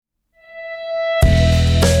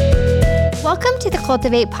Welcome to the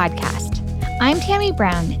Cultivate podcast. I'm Tammy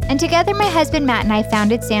Brown, and together my husband Matt and I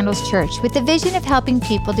founded Sandals Church with the vision of helping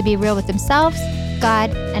people to be real with themselves, God,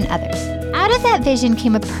 and others. Out of that vision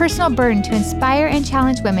came a personal burden to inspire and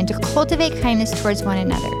challenge women to cultivate kindness towards one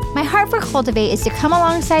another. My heart for Cultivate is to come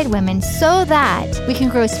alongside women so that we can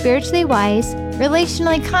grow spiritually wise,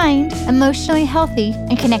 relationally kind, emotionally healthy,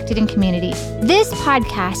 and connected in community. This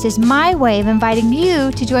podcast is my way of inviting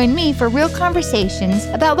you to join me for real conversations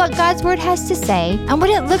about what God's Word has to say and what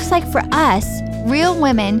it looks like for us, real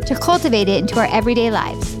women, to cultivate it into our everyday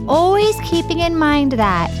lives. Always keeping in mind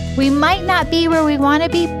that we might not be where we want to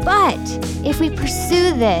be, but if we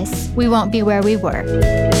pursue this, we won't be where we were.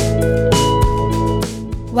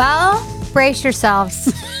 Well, brace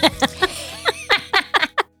yourselves.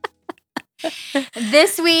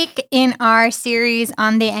 This week in our series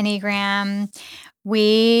on the Enneagram,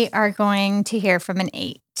 we are going to hear from an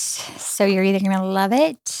 8. So you're either going to love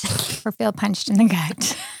it or feel punched in the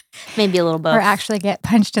gut. Maybe a little both. Or actually get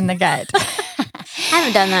punched in the gut. I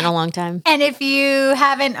haven't done that in a long time. And if you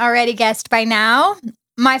haven't already guessed by now,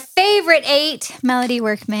 my favorite 8, Melody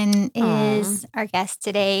Workman, is our guest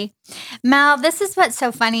today. Mel, this is what's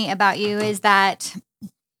so funny about you is that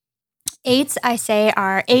 8s, I say,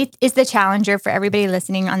 8 is the challenger for everybody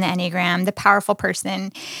listening on the Enneagram, the powerful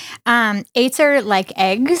person. 8s are like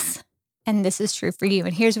eggs, and this is true for you.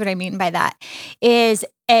 And here's what I mean by that, is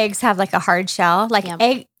eggs have like a hard shell. Like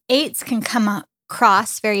 8s can come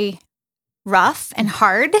across very rough and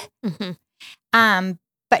hard,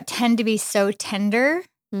 but tend to be so tender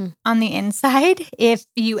on the inside if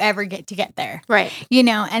you ever get there. Right. You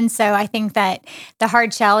know, and so I think that the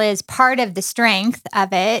hard shell is part of the strength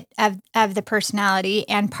of it, of the personality,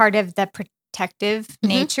 and part of the protective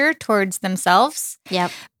nature towards themselves.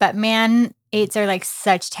 Yep. But man, 8s are like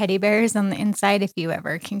such teddy bears on the inside if you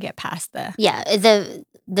ever can get past the... Yeah,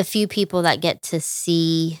 the few people that get to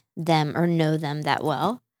see them or know them that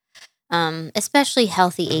well, especially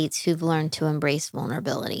healthy 8s who've learned to embrace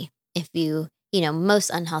vulnerability. If most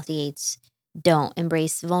unhealthy 8s don't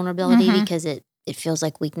embrace vulnerability because it feels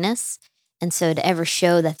like weakness. And so to ever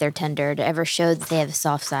show that they're tender, to ever show that they have a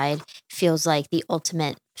soft side, feels like the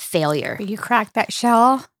ultimate failure. You crack that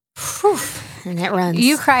shell, and it runs.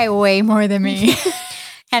 You cry way more than me.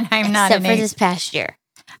 And I'm not Except for this past year.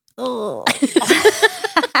 Oh.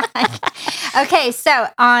 Okay, so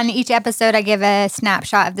on each episode, I give a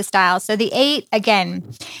snapshot of the style. So the 8, again,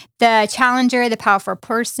 the challenger, the powerful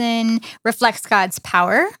person, reflects God's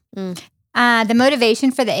power. The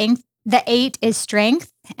motivation for the 8 is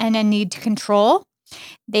strength and a need to control.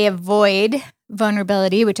 They avoid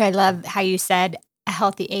vulnerability, which I love how you said a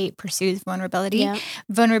healthy 8 pursues vulnerability. Yeah.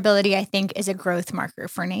 Vulnerability, I think, is a growth marker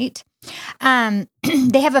for an 8.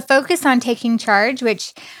 They have a focus on taking charge,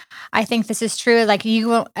 which I think this is true. Like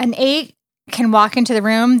an 8 can walk into the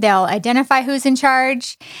room, they'll identify who's in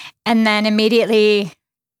charge, and then immediately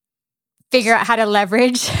figure out how to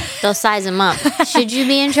leverage. They'll size them up. Should you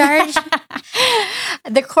be in charge?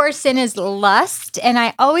 The core sin is lust, and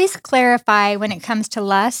I always clarify when it comes to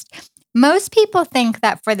lust. Most people think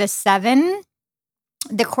that for the 7,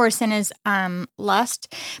 the core sin is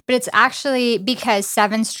lust, but it's actually because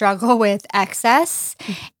 7 struggle with excess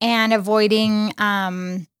and avoiding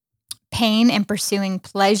pain and pursuing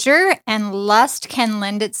pleasure, and pleasure can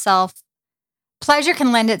lend itself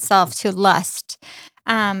to lust.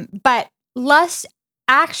 But lust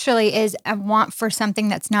actually is a want for something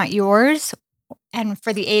that's not yours. And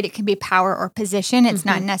for the 8, it can be power or position. It's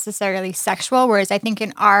not necessarily sexual. Whereas I think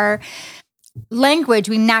in our language,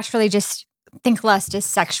 we naturally just think lust is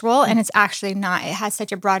sexual, and it's actually not. It has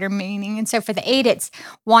such a broader meaning. And so for the 8, it's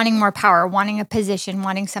wanting more power, wanting a position,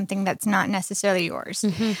 wanting something that's not necessarily yours.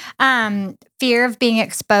 Fear of being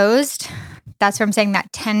exposed. That's where I'm saying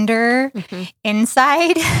that tender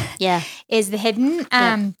inside is the hidden.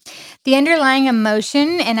 The underlying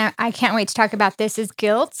emotion, and I can't wait to talk about this, is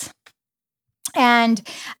guilt. And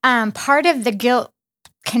part of the guilt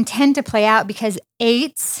can tend to play out because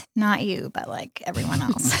 8s, not you, but like everyone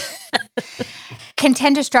else, can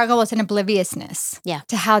tend to struggle with an obliviousness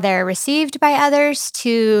to how they're received by others,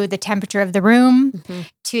 to the temperature of the room,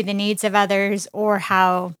 to the needs of others, or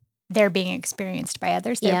how they're being experienced by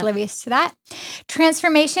others. They're oblivious to that.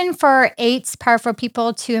 Transformation for 8s, powerful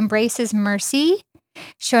people, to embrace is mercy,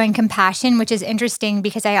 showing compassion, which is interesting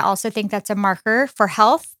because I also think that's a marker for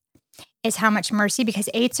health, is how much mercy, because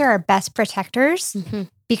 8s are our best protectors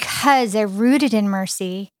because they're rooted in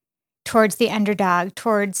mercy towards the underdog,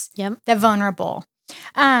 towards the vulnerable.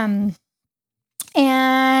 And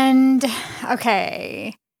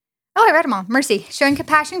okay, Oh, I read them all. Mercy, showing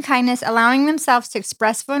compassion, kindness, allowing themselves to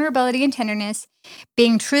express vulnerability and tenderness,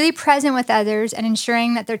 being truly present with others, and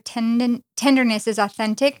ensuring that their tenderness is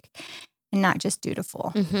authentic and not just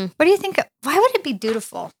dutiful. Mm-hmm. What do you think? Why would it be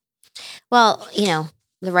dutiful? Well,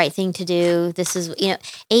 the right thing to do. This is,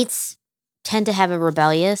 eights tend to have a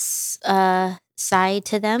rebellious side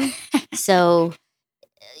to them. So,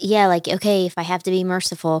 yeah, like, okay, if I have to be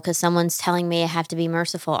merciful because someone's telling me I have to be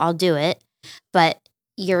merciful, I'll do it. But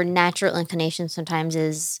your natural inclination sometimes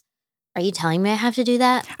is, are you telling me I have to do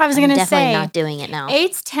that? I was I'm going to definitely say, not doing it now.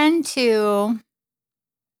 eights tend to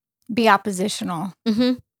be oppositional.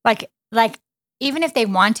 Mm-hmm. Like even if they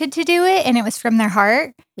wanted to do it and it was from their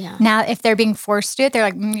heart, Yeah. now if they're being forced to do it, they're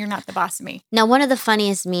like, you're not the boss of me. Now, one of the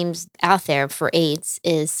funniest memes out there for eights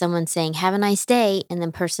is someone saying, have a nice day, and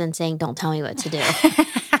then person saying, don't tell me what to do.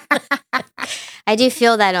 I do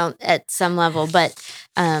feel that at some level, but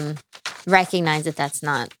recognize that that's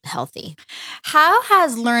not healthy. How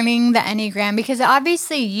has learning the Enneagram, because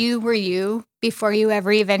obviously you were you before you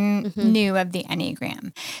ever even knew of the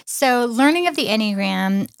Enneagram. So learning of the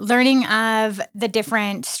Enneagram, learning of the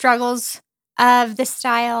different struggles of the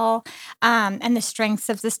style and the strengths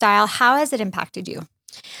of the style, how has it impacted you?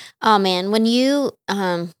 Oh man, when you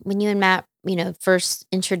and Matt, first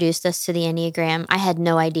introduced us to the Enneagram, I had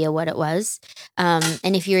no idea what it was.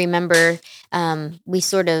 And if you remember, we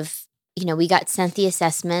sort of, we got sent the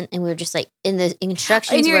assessment, and we were just like, in the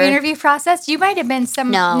instructions. In your interview process, you might have been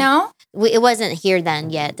some. No? It wasn't here then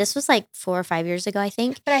yet. This was like 4 or 5 years ago, I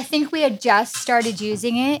think. But I think we had just started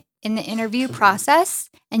using it in the interview process,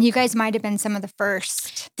 and you guys might have been some of the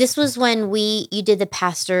first. This was when you did the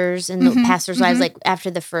pastors and the pastors' lives, like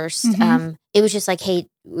after the first. It was just like, hey,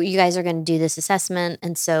 you guys are going to do this assessment,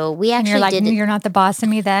 and so we actually did it. You're not the boss of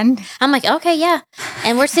me then. I'm like, okay, yeah,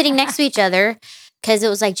 and we're sitting next to each other because it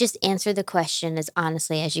was like, just answer the question as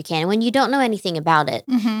honestly as you can. When you don't know anything about it,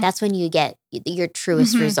 that's when you get your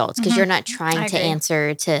truest results, because you're not trying to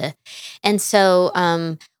answer to, and so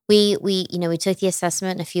we took the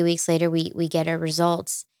assessment, and a few weeks later we get our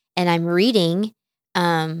results, and I'm reading,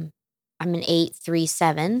 I'm an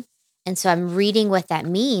 8-3-7, and so I'm reading what that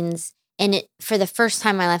means, and it, for the first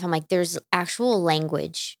time in my life, I'm like, there's actual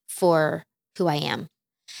language for who I am.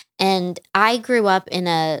 And I grew up in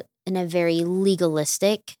a very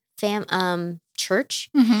legalistic church.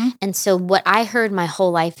 And so what I heard my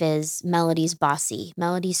whole life is Melody's bossy.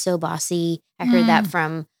 Melody's so bossy. I heard that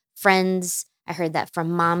from friends. I heard that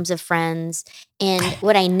from moms of friends. And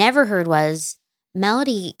what I never heard was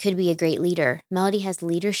Melody could be a great leader. Melody has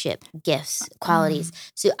leadership gifts, qualities.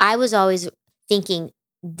 So I was always thinking,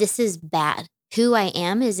 this is bad. Who I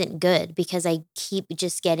am isn't good, because I keep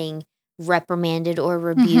just getting reprimanded or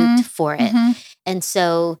rebuked for it. And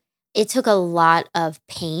so it took a lot of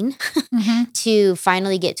pain to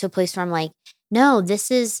finally get to a place where I'm like, no,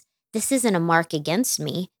 this isn't a mark against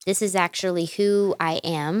me. This is actually who I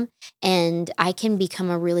am, and I can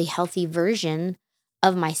become a really healthy version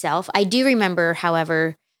of myself. I do remember,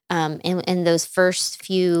 however, in those first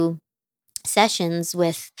few sessions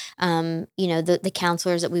with the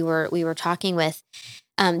counselors that we were talking with,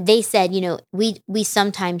 they said, we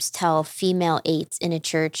sometimes tell female eights in a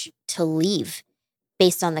church to leave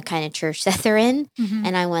based on the kind of church that they're in.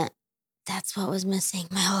 And I went, that's what was missing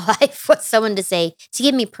my whole life, was someone to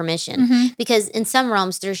give me permission. Because in some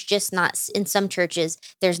realms, there's just not, in some churches,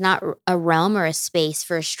 there's not a realm or a space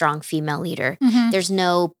for a strong female leader. There's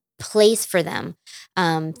no place for them.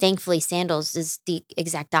 Thankfully, Sandals is the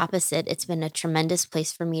exact opposite. It's been a tremendous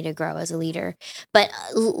place for me to grow as a leader. But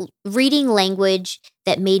reading language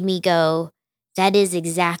that made me go, that is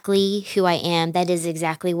exactly who I am. That is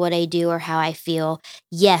exactly what I do or how I feel.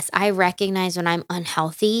 Yes, I recognize when I'm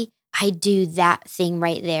unhealthy, I do that thing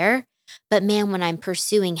right there. But man, when I'm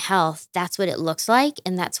pursuing health, that's what it looks like.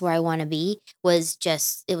 And that's where I want to be.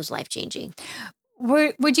 It was life-changing.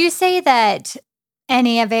 Would you say that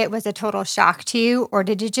any of it was a total shock to you, or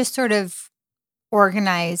did it just sort of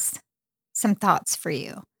organize some thoughts for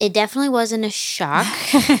you? It definitely wasn't a shock.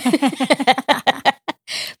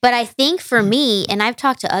 But I think for me, and I've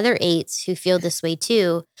talked to other eights who feel this way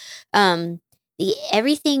too,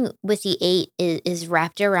 everything with the 8 is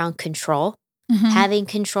wrapped around control, having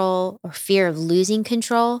control or fear of losing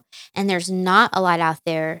control. And there's not a lot out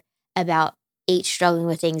there about 8 struggling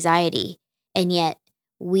with anxiety. And yet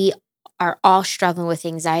we are all struggling with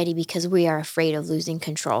anxiety because we are afraid of losing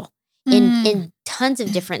control in tons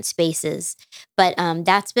of different spaces. But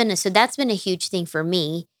that's been a huge thing for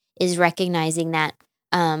me, is recognizing that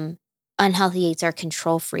unhealthy 8s are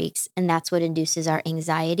control freaks, and that's what induces our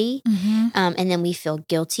anxiety. And then we feel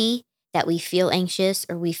guilty that we feel anxious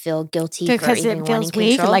or we feel guilty for Because even it feels wanting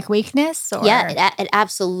weak, control. like weakness? Or? Yeah, it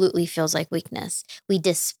absolutely feels like weakness. We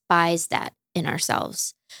despise that in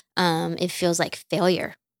ourselves. It feels like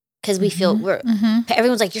failure because we feel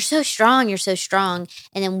everyone's like, you're so strong, you're so strong.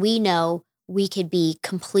 And then we know we could be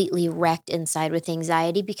completely wrecked inside with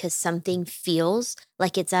anxiety because something feels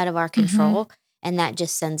like it's out of our control. And that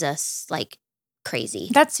just sends us like crazy.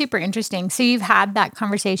 That's super interesting. So you've had that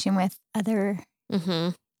conversation with other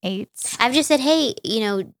eights. I've just said, hey,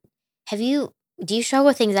 do you struggle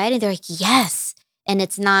with anxiety? They're like, yes. And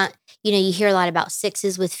it's not, you hear a lot about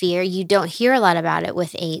 6s with fear. You don't hear a lot about it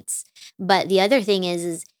with 8s. But the other thing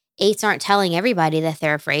is 8s aren't telling everybody that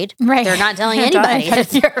they're afraid. Right. They're not telling anybody that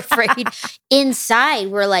they're afraid. Inside,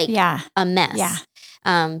 we're like a mess. Yeah.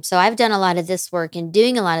 So I've done a lot of this work and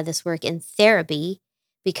doing a lot of this work in therapy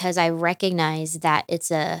because I recognize that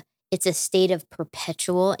it's a state of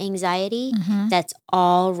perpetual anxiety that's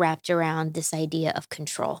all wrapped around this idea of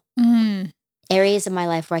control. Areas of my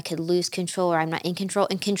life where I could lose control or I'm not in control.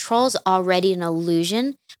 And control is already an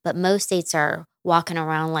illusion, but most states are walking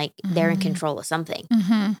around like they're in control of something.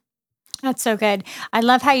 That's so good. I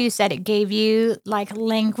love how you said it gave you like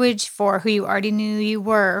language for who you already knew you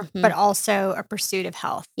were, but also a pursuit of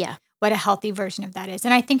health. Yeah. What a healthy version of that is.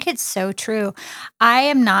 And I think it's so true. I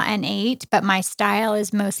am not an 8, but my style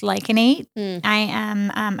is most like an 8. I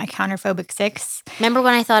am a counterphobic 6. Remember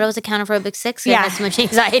when I thought I was a counterphobic 6? I had so much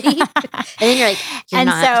anxiety. And then you're like, you're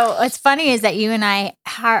not. So what's funny is that you and I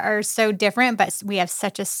are so different, but we have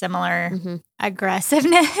such a similar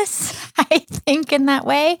aggressiveness, I think, in that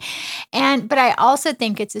way. But I also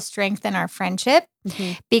think it's a strength in our friendship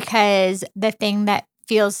because the thing that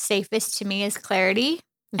feels safest to me is clarity.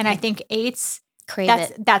 And I think 8s,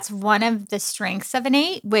 that's one of the strengths of an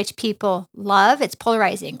 8, which people love. It's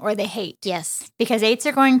polarizing or they hate. Yes. Because 8s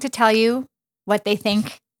are going to tell you what they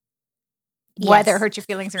think, whether it hurts your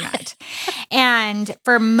feelings or not. And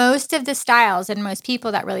for most of the styles and most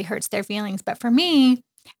people, that really hurts their feelings. But for me,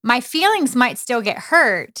 my feelings might still get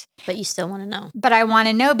hurt. But you still want to know. But I want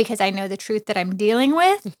to know because I know the truth that I'm dealing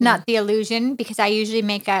with, not the illusion, because I usually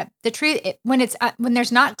make up the truth. When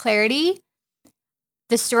there's not clarity,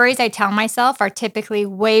 the stories I tell myself are typically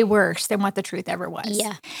way worse than what the truth ever was.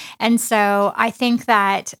 Yeah. And so I think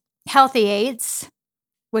that healthy 8s,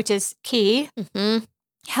 which is key,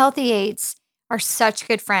 healthy 8s are such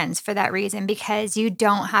good friends for that reason because you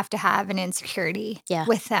don't have to have an insecurity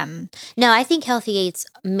with them. No, I think healthy 8s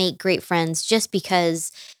make great friends just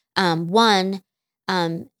because, healthy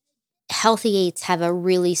 8s have a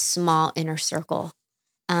really small inner circle.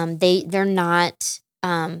 They're not...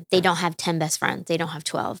 they don't have 10 best friends. They don't have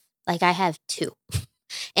 12. Like I have 2.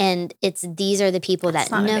 And these are the people that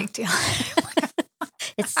know. Not a big deal.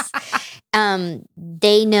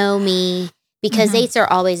 They know me because 8s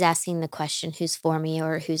are always asking the question, who's for me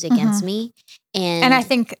or who's against me. And I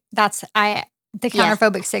think the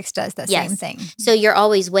counterphobic 6 does the same thing. So you're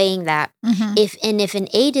always weighing that. If an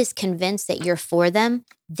 8 is convinced that you're for them,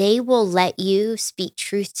 they will let you speak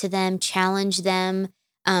truth to them, challenge them.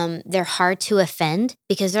 They're hard to offend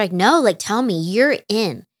because they're like, no, like, tell me you're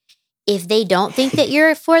in. If they don't think that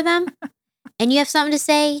you're for them and you have something to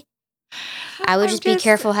say, I would just be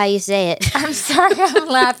careful how you say it. I'm sorry I'm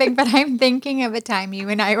laughing, but I'm thinking of a time you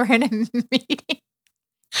and I were in a meeting.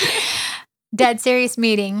 Dead serious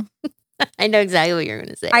meeting. I know exactly what you're going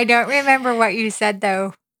to say. I don't remember what you said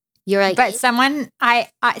though. You're like, but someone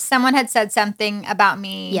had said something about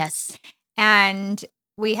me. Yes. And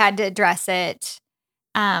we had to address it.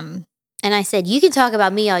 And I said, you can talk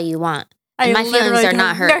about me all you want. And my feelings are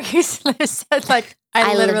not hurt. No, you said like,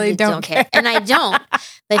 I literally don't care. And I don't.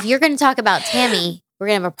 But if you're going to talk about Tammy, we're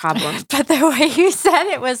going to have a problem. But the way you said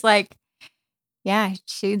it was like, yeah,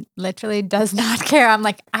 she literally does not care. I'm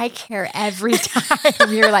like, I care every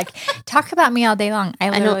time. You're like, talk about me all day long. I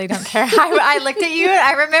literally don't care. I looked at you.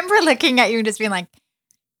 I remember looking at you and just being like,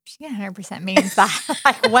 she 100% means that.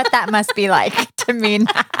 Like what that must be like to mean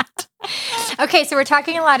that. Okay, so we're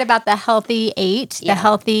talking a lot about the healthy 8, the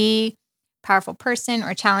healthy, powerful person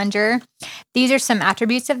or challenger. These are some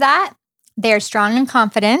attributes of that. They are strong and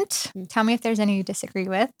confident. Tell me if there's any you disagree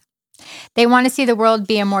with. They want to see the world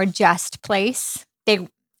be a more just place. They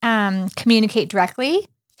communicate directly,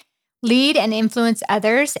 lead and influence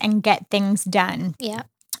others, and get things done. Yeah.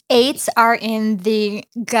 8s are in the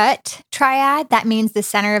gut triad. That means the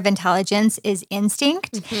center of intelligence is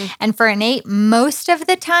instinct. And for an 8, most of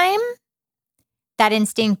the time, that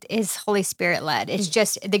instinct is Holy Spirit led. It's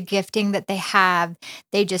just the gifting that they have.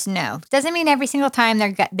 They just know. Doesn't mean every single time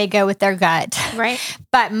they go with their gut. Right.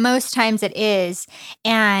 But most times it is.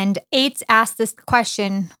 And 8s ask this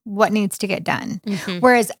question, what needs to get done?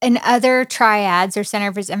 Whereas in other triads or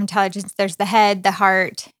centers of intelligence, there's the head, the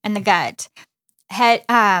heart, and the gut.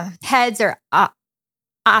 Heads are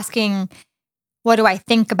asking, what do I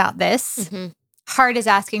think about this? Heart is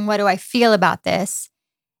asking, what do I feel about this?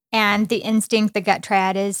 And the instinct, the gut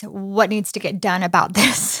triad is, what needs to get done about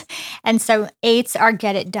this? And so 8s are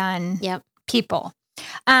get it done people.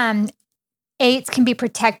 8s can be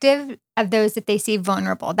protective of those that they see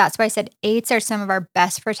vulnerable. That's why I said 8s are some of our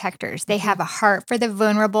best protectors. They have a heart for the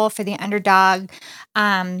vulnerable, for the underdog.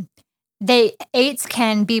 8s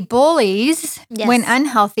can be bullies when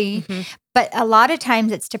unhealthy, but a lot of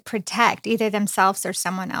times it's to protect either themselves or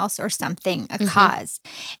someone else or something, a cause.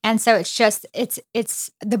 And so it's just,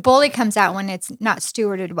 it's the bully comes out when it's not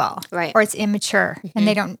stewarded well, right, or it's immature and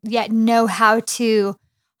they don't yet know how to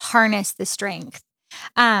harness the strength.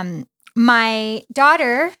 My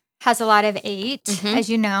daughter has a lot of 8, as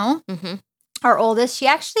you know. Our oldest, she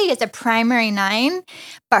actually is a primary 9,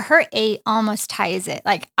 but her 8 almost ties it.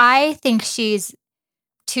 Like, I think she's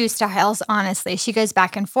 2 styles, honestly. She goes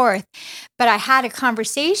back and forth. But I had a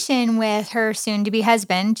conversation with her soon-to-be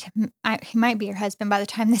husband. He might be her husband by the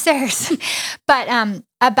time this airs. But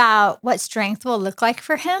about what strength will look like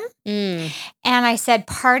for him. And I said,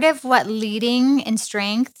 part of what leading in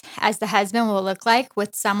strength as the husband will look like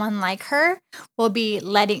with someone like her will be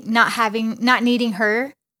not needing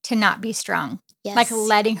her to not be strong. Yes. Like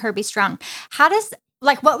letting her be strong.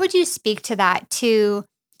 What would you speak to that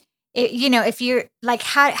if you're like,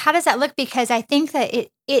 how does that look? Because I think that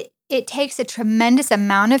it takes a tremendous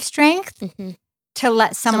amount of strength to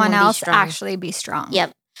let someone else actually be strong.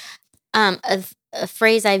 Yep. A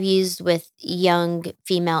phrase I've used with young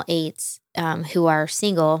female 8s who are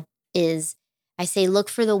single is, I say, look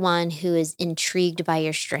for the one who is intrigued by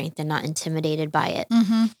your strength and not intimidated by it.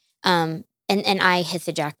 And I hit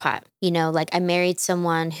the jackpot. Like, I married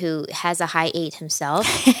someone who has a high 8 himself,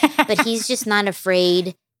 but he's just not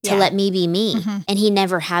afraid to let me be me. And he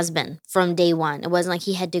never has been from day one. It wasn't like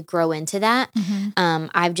he had to grow into that.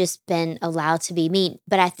 I've just been allowed to be me.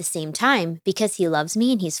 But at the same time, because he loves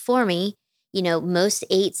me and he's for me, most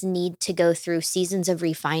 8s need to go through seasons of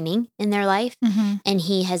refining in their life. And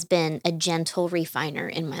he has been a gentle refiner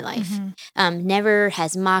in my life. Never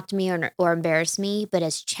has mocked me or embarrassed me, but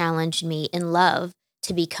has challenged me in love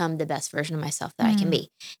to become the best version of myself that I can be.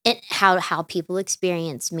 And how people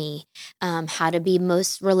experience me, how to be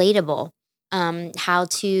most relatable, how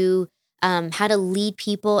to lead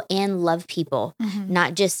people and love people.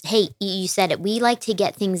 Not just, hey, you said it. We like to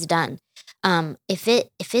get things done.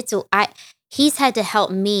 He's had to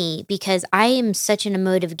help me because I am such an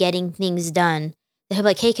emotive getting things done. He'll be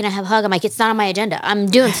like, hey, can I have a hug? I'm like, it's not on my agenda. I'm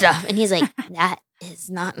doing stuff. And he's like, that is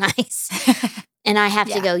not nice. And I have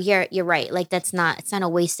to go, you're right. Like, it's not a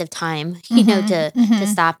waste of time, to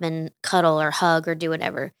stop and cuddle or hug or do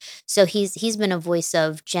whatever. So he's been a voice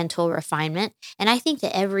of gentle refinement. And I think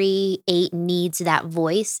that every 8 needs that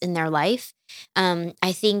voice in their life.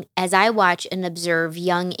 I think as I watch and observe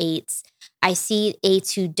young 8s, I see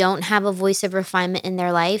 8s who don't have a voice of refinement in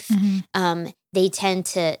their life. They tend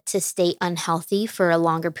to stay unhealthy for a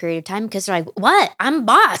longer period of time because they're like, what? I'm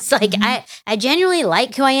boss. Like, I genuinely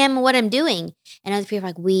like who I am and what I'm doing. And other people are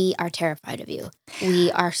like, we are terrified of you. We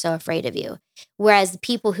are so afraid of you. Whereas the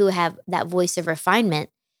people who have that voice of refinement,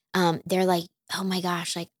 they're like, oh my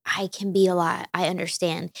gosh, like, I can be a lot. I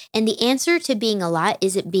understand. And the answer to being a lot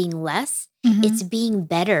isn't being less. It's being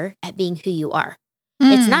better at being who you are.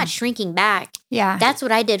 It's not shrinking back. Yeah. That's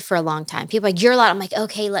what I did for a long time. People are like, you're a lot. I'm like,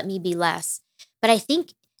 okay, let me be less. But I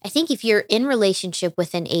think if you're in relationship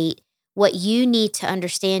with an 8, what you need to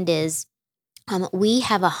understand is we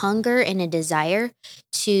have a hunger and a desire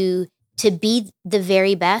to be the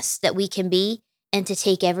very best that we can be and to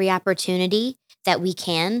take every opportunity that we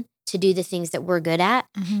can to do the things that we're good at.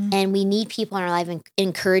 And we need people in our life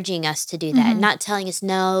encouraging us to do that, not telling us,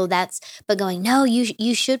 no, but going, no,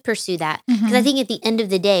 you should pursue that. Because I think at the end of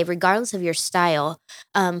the day, regardless of your style,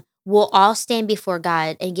 we'll all stand before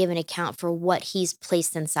God and give an account for what he's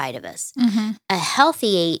placed inside of us. A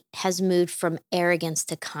healthy 8 has moved from arrogance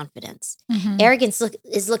to confidence. Arrogance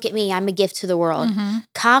is look at me, I'm a gift to the world.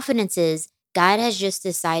 Confidence is God has just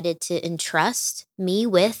decided to entrust me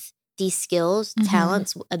with these skills,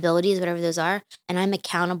 talents, abilities, whatever those are, and I'm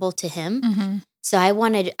accountable to him. So I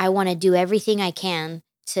want to do everything I can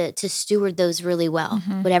to steward those really well.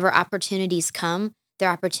 Whatever opportunities come, they're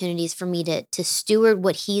opportunities for me to steward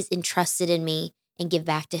what he's entrusted in me and give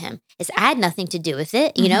back to him. I had nothing to do with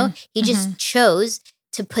it. He just chose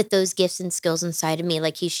to put those gifts and skills inside of me,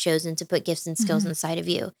 like he's chosen to put gifts and skills inside of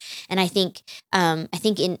you. And I think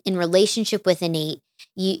in relationship with innate,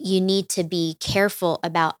 you need to be careful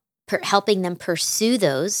about helping them pursue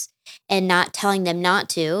those and not telling them not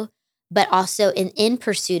to, but also in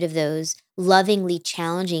pursuit of those, lovingly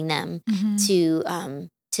challenging them to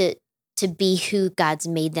be who God's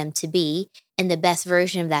made them to be. And the best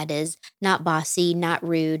version of that is not bossy, not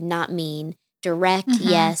rude, not mean, direct,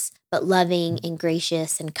 yes, but loving and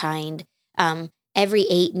gracious and kind. Every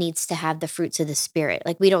 8 needs to have the fruits of the Spirit.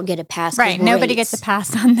 Like we don't get a pass. Right. Nobody gets a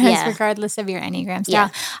pass on this, regardless of your Enneagram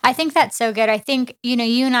style. Yeah. I think that's so good. I think,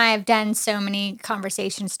 you and I have done so many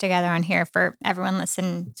conversations together on here. For everyone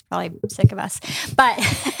listening, it's probably sick of us. But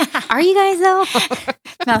are you guys though?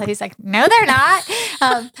 Melody's like, no, they're not.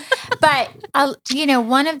 But,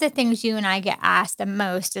 one of the things you and I get asked the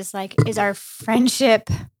most is like, is our friendship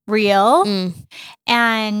real?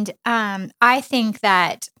 And I think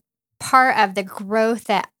that part of the growth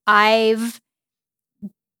that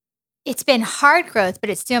it's been hard growth, but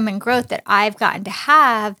it's still been growth that I've gotten to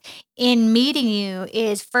have in meeting you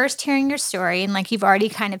is first hearing your story. And like you've already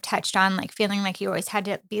kind of touched on, like feeling like you always had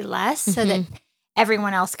to be less so that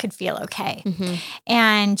everyone else could feel okay.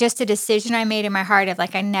 And just a decision I made in my heart of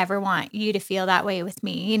like, I never want you to feel that way with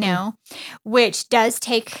me, which does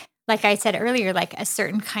take, like I said earlier, like a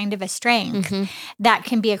certain kind of a strength that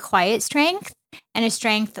can be a quiet strength and a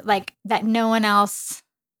strength like that no one else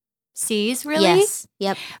sees really. Yes.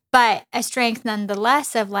 Yep. But a strength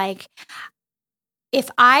nonetheless of like, if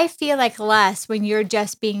I feel like less when you're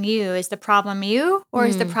just being you, is the problem you or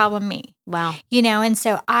is the problem me? Wow. And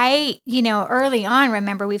so I, early on,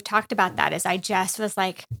 remember we've talked about that as I just was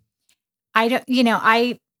like, I don't,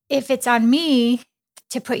 if it's on me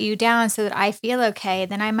to put you down so that I feel okay,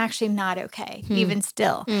 then I'm actually not okay, even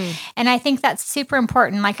still. And I think that's super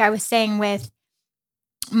important. Like I was saying with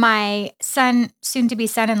my soon to be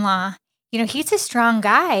son-in-law, he's a strong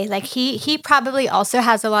guy. Like he probably also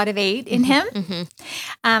has a lot of 8 in him.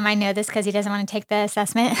 I know this because he doesn't want to take the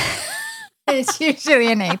assessment. It's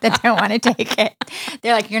usually an 8 that don't want to take it.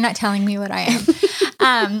 They're like, you're not telling me what I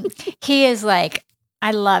am. He is like,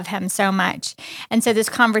 I love him so much. And so this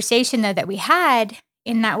conversation though that we had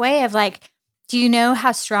in that way of like, do you know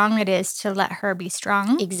how strong it is to let her be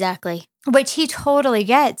strong? Exactly. Which he totally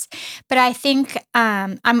gets. But I think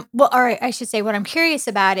or I should say what I'm curious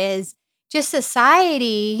about is just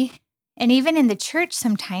society, and even in the church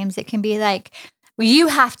sometimes it can be like, well, you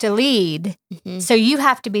have to lead. So you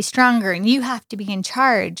have to be stronger and you have to be in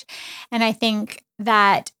charge. And I think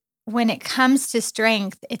that when it comes to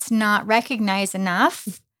strength, it's not recognized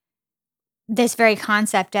enough. This very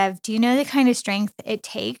concept of, do you know the kind of strength it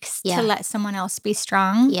takes to let someone else be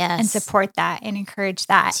strong and support that and encourage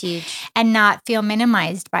that? It's huge. And not feel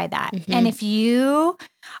minimized by that. And if you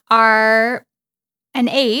are an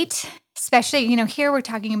 8, especially, here we're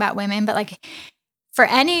talking about women, but like for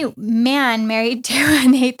any man married to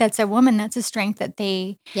an 8 that's a woman, that's a strength that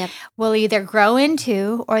they will either grow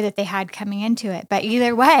into or that they had coming into it. But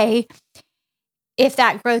either way, if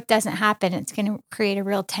that growth doesn't happen, it's going to create a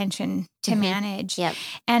real tension to manage.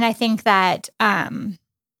 And I think that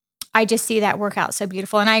I just see that work out so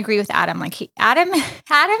beautiful. And I agree with Adam. Like Adam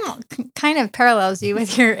kind of parallels you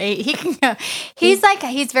with your 8. He can go, he's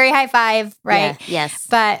very high 5, right? Yeah, yes.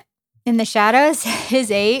 But in the shadows,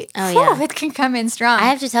 his 8, it can come in strong. I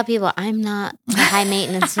have to tell people I'm not the high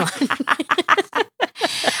maintenance one.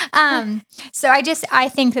 So I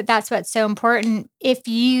think that that's what's so important. If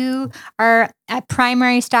you are a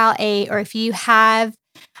primary style 8, or if you have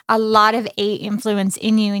a lot of 8 influence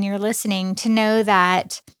in you and you're listening, to know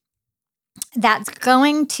that that's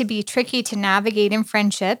going to be tricky to navigate in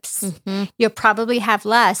friendships. You'll probably have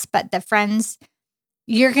less, but the friends,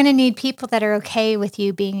 you're going to need people that are okay with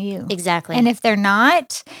you being you. Exactly. And if they're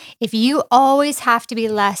not, if you always have to be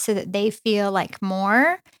less so that they feel like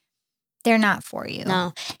more, they're not for you.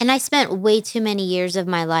 No. And I spent way too many years of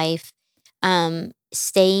my life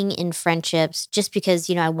staying in friendships just because,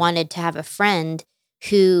 I wanted to have a friend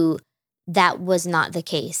who that was not the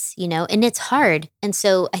case, and it's hard. And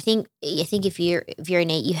so I think if you're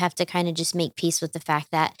an 8, you have to kind of just make peace with the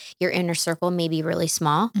fact that your inner circle may be really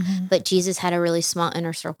small, but Jesus had a really small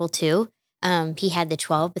inner circle too. He had the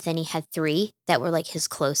 12, but then he had 3 that were like his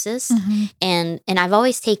closest. And I've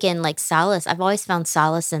always taken like solace. I've always found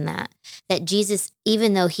solace in that Jesus,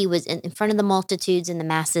 even though he was in front of the multitudes and the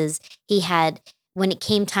masses, he had, when it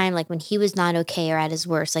came time, like when he was not okay or at his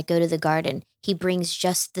worst, like go to the garden, he brings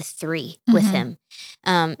just the 3 with him.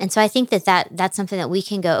 And so I think that's something that we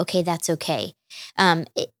can go, okay, that's okay.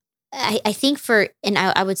 I think and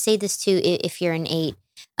I would say this too, if you're an 8,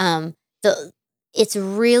 it's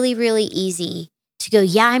really, really easy to go,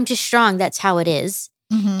 yeah, I'm just strong. That's how it is.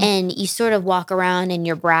 Mm-hmm. And you sort of walk around and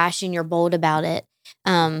you're brash and you're bold about it.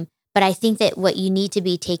 But I think that what you need to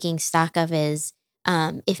be taking stock of is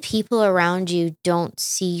if people around you don't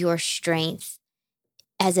see your strength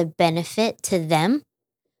as a benefit to them,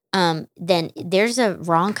 then there's a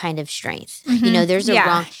wrong kind of strength. Mm-hmm. There's a Yeah.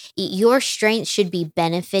 wrong, your strength should be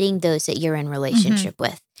benefiting those that you're in relationship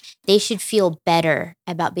with. They should feel better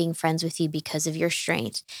about being friends with you because of your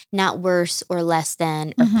strength, not worse or less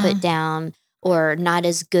than or put down or not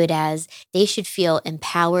as good as. They should feel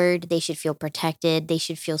empowered. They should feel protected. They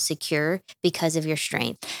should feel secure because of your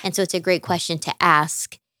strength. And so it's a great question to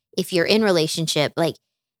ask if you're in relationship, like,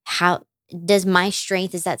 how does my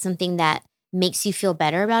strength, is that something that makes you feel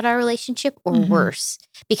better about our relationship or worse?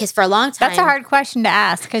 Because for a long time, That's a hard question to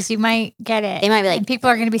ask because you might get it. They might be like, and people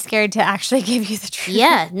are going to be scared to actually give you the truth.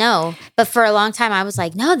 Yeah, no. But for a long time, I was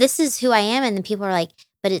like, no, this is who I am. And then people are like,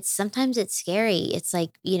 but sometimes it's scary. It's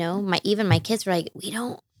like, even my kids were like,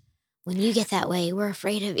 when you get that way, we're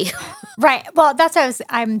afraid of you. Right. Well, that's what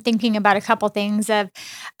I'm thinking about a couple things of,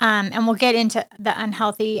 and we'll get into the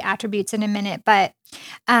unhealthy attributes in a minute, but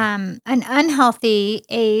an unhealthy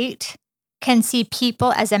 8 can see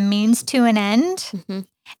people as a means to an end. Mm-hmm.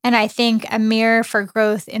 And I think a mirror for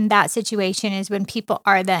growth in that situation is when people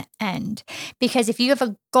are the end. Because if you have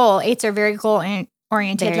a goal, 8s are very goal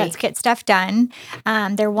oriented. Very. Let's get stuff done.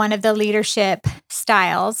 They're one of the leadership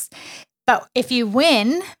styles. But if you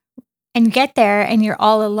win and get there and you're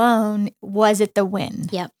all alone, was it the win?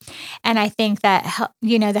 Yep. And I think that,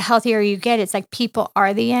 the healthier you get, it's like people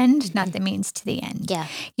are the end, not the means to the end. Yeah.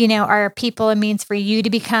 Are people a means for you to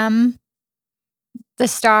become the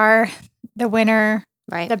star, the winner,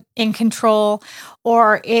 Right. in control,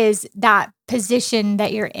 or is that position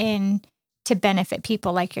that you're in to benefit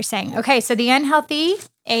people, like you're saying? Okay, so the unhealthy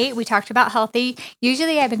 8, we talked about healthy.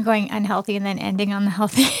 Usually I've been going unhealthy and then ending on the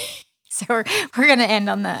healthy. So we're going to end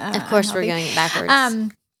on the Of course, unhealthy. we're going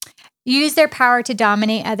backwards. Use their power to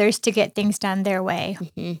dominate others to get things done their way.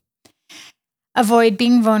 Mm-hmm. Avoid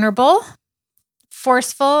being vulnerable,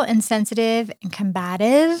 forceful, insensitive, and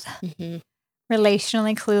combative. Mm-hmm.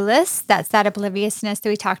 Relationally clueless. That's that obliviousness that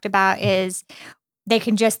we talked about, is they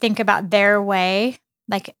can just think about their way.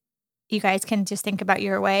 Like you guys can just think about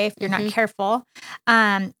your way if you're not careful.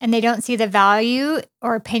 And they don't see the value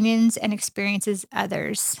or opinions and experiences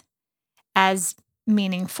others as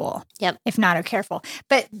meaningful. Yep. If not or careful.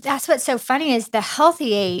 But that's what's so funny is the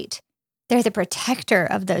healthy 8, they're the protector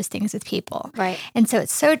of those things with people. Right. And so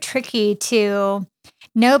it's so tricky to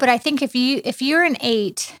know. But I think if you're an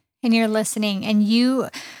 8 and you're listening and you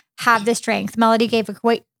have the strength, Melody gave a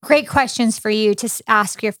great questions for you to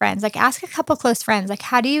ask your friends. Like ask a couple close friends, like,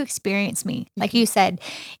 how do you experience me? Like you said,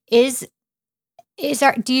 do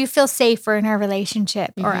you feel safer in our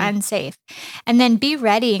relationship or unsafe? And then be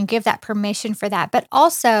ready and give that permission for that. But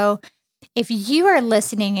also, if you are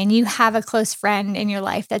listening and you have a close friend in your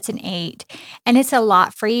life that's an 8 and it's a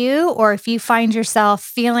lot for you, or if you find yourself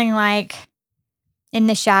feeling like in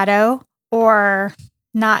the shadow or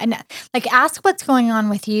not, like ask what's going on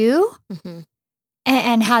with you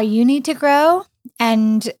and how you need to grow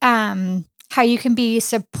and how you can be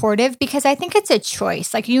supportive, because I think it's a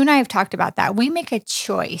choice. Like you and I have talked about that. We make a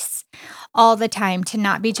choice all the time to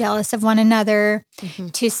not be jealous of one another,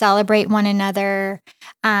 to celebrate one another,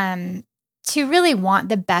 to really want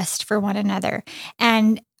the best for one another.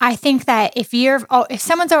 And I think that if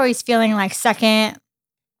someone's always feeling like second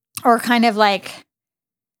or kind of like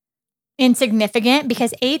insignificant,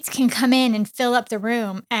 because 8s can come in and fill up the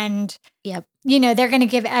room and they're going to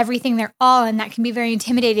give everything their all, and that can be very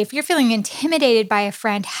intimidating. If you're feeling intimidated by a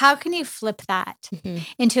friend, how can you flip that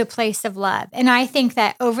into a place of love? And I think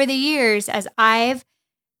that over the years, as I've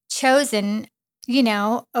chosen,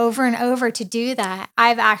 over and over to do that,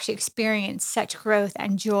 I've actually experienced such growth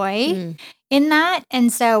and joy in that.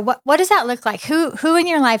 And so what does that look like? Who in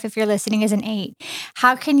your life, if you're listening, is an 8?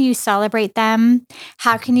 How can you celebrate them?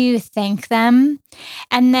 How can you thank them?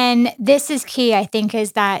 And then this is key, I think,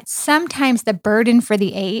 is that sometimes the burden for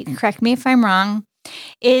the 8, correct me if I'm wrong,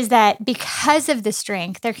 is that because of the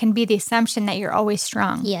strength, there can be the assumption that you're always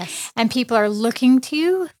strong. Yes. And people are looking to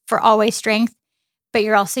you for always strength, but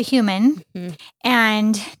you're also human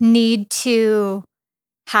and need to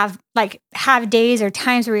have days or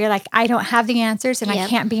times where you're like, I don't have the answers and I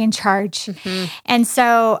can't be in charge. And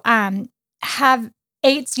so have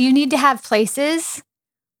 8s, you need to have places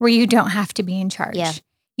where you don't have to be in charge. Yeah.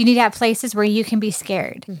 You need to have places where you can be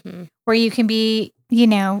scared, where you can be,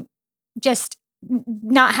 just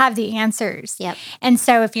not have the answers. Yep. And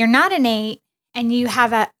so if you're not an 8 and you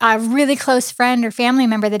have a really close friend or family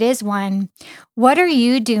member that is one, what are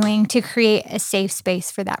you doing to create a safe space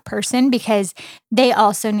for that person? Because they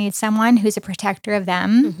also need someone who's a protector of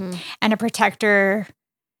them and a protector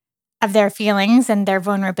of their feelings and their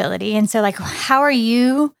vulnerability. And so, like, how are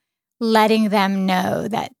you letting them know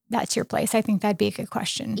that that's your place? I think that'd be a good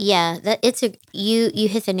question. Yeah, you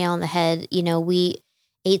hit the nail on the head. We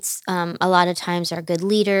 8s a lot of times are good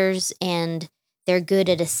leaders, and they're good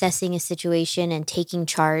at assessing a situation and taking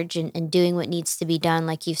charge and doing what needs to be done,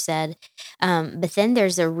 like you've said. But then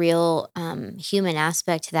there's a real human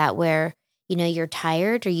aspect to that where you're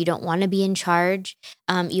tired or you don't want to be in charge.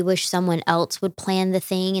 You wish someone else would plan the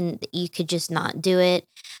thing and you could just not do it.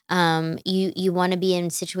 You want to be in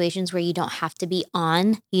situations where you don't have to be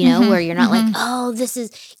on, where you're not like, oh, this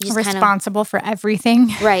is you just responsible for everything.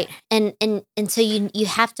 Right. And so you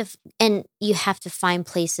have to find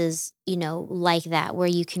places, like that where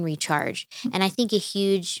you can recharge. And I think a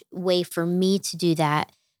huge way for me to do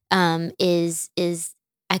that is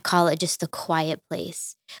I call it just the quiet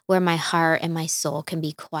place where my heart and my soul can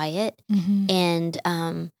be quiet. And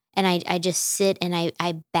I just sit and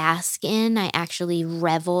I bask in, I actually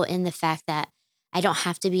revel in the fact that I don't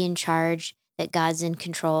have to be in charge, that God's in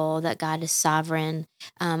control, that God is sovereign.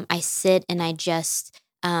 I sit and I just,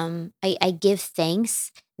 I give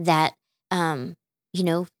thanks that,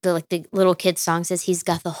 the little kid song says he's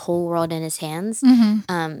got the whole world in his hands.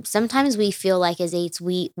 Sometimes we feel like as 8s,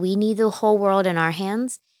 we need the whole world in our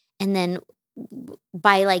hands. And then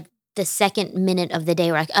by like the second minute of the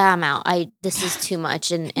day, we're like, oh, I'm out. This is too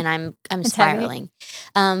much. And I'm spiraling.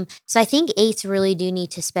 So I think 8s really do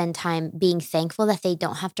need to spend time being thankful that they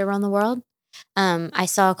don't have to run the world. I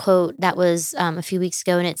saw a quote that was a few weeks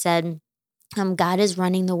ago, and it said, God is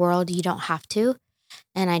running the world. You don't have to.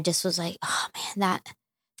 And I just was like, oh man,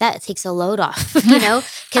 that takes a load off,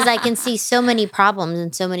 because I can see so many problems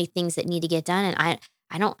and so many things that need to get done. And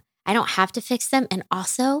I don't have to fix them. And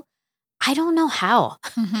also, I don't know how.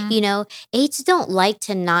 8s don't like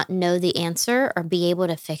to not know the answer or be able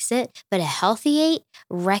to fix it. But a healthy 8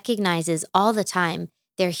 recognizes all the time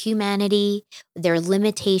their humanity, their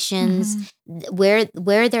limitations, where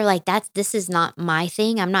they're like, this is not my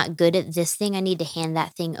thing. I'm not good at this thing. I need to hand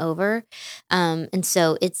that thing over. And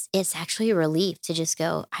so it's actually a relief to just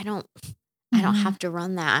go, I don't have to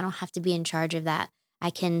run that. I don't have to be in charge of that.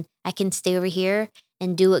 I can stay over here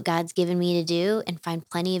and do what God's given me to do and find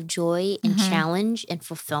plenty of joy and challenge and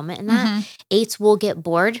fulfillment in that. 8s will get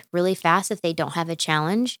bored really fast if they don't have a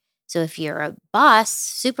challenge. So if you're a boss,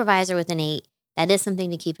 supervisor with an 8, that is something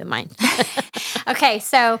to keep in mind. Okay,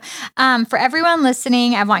 so for everyone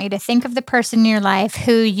listening, I want you to think of the person in your life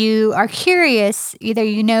who you are curious,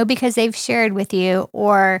 either because they've shared with you,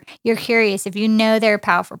 or you're curious if they're a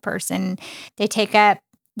powerful person. They take up,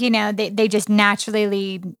 they just naturally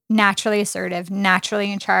lead, naturally assertive, naturally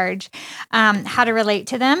in charge. How to relate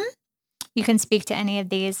to them. You can speak to any of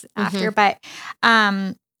these after, but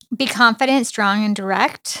be confident, strong, and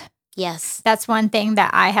direct. Yes. That's one thing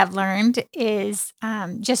that I have learned is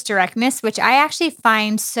just directness, which I actually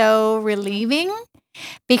find so relieving,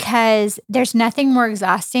 because there's nothing more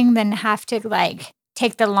exhausting than have to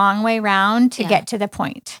take the long way around to get to the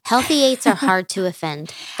point. Healthy 8s are hard to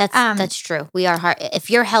offend. That's true. We are hard. If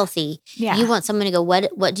you're healthy, you want someone to go,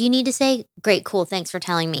 what do you need to say? Great, cool. Thanks for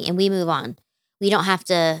telling me. And we move on. We don't have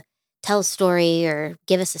to tell a story or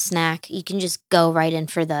give us a snack. You can just go right in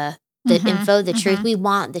for the info, the truth. We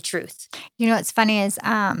want the truth. What's funny is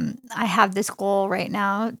I have this goal right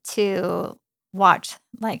now to watch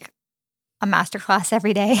a masterclass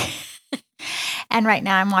every day. And right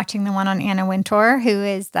now I'm watching the one on Anna Wintour, who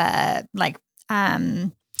is the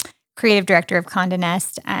creative director of Condé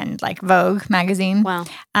Nast and Vogue magazine. Wow.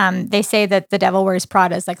 They say that The Devil Wears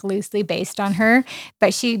Prada is loosely based on her,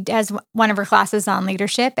 but she does one of her classes on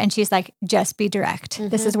leadership, and she's like, just be direct.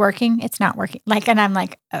 This is working. It's not working. And I'm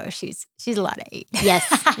like, oh, she's a lot of 8.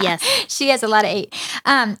 Yes. She has a lot of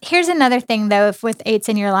 8. Here's another thing though, if with 8s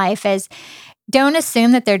in your life is, don't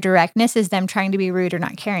assume that their directness is them trying to be rude or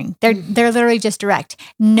not caring. They're literally just direct.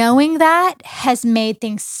 Knowing that has made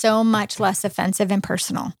things so much less offensive and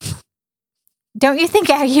personal. Don't you think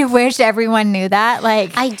you wish everyone knew that?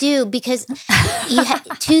 I do, because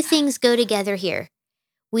two things go together here.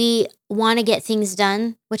 We want to get things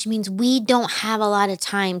done, which means we don't have a lot of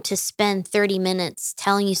time to spend 30 minutes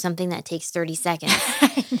telling you something that takes 30 seconds.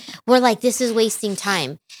 We're like, this is wasting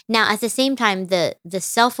time. Now, at the same time, the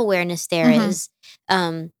self-awareness there is,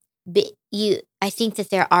 I think that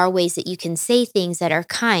there are ways that you can say things that are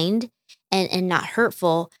kind and not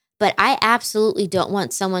hurtful, But I absolutely don't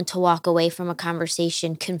want someone to walk away from a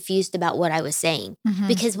conversation confused about what I was saying.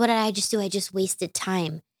 Because what did I just do? I just wasted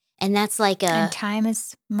time. And that's like And time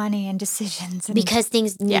is money and decisions. And because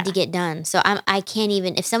things need to get done. So I can't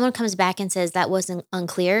even, if someone comes back and says that wasn't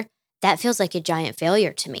unclear, that feels like a giant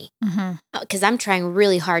failure to me. Because I'm trying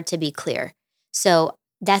really hard to be clear. So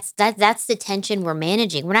that's the tension we're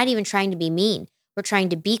managing. We're not even trying to be mean. We're trying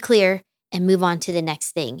to be clear and move on to the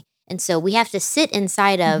next thing. And so we have to sit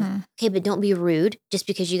inside of, okay, but don't be rude just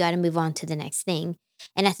because you got to move on to the next thing.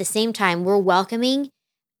 And at the same time, we're welcoming.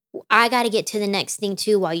 I got to get to the next thing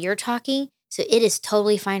too while you're talking. So it is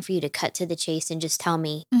totally fine for you to cut to the chase and just tell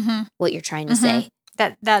me what you're trying to say.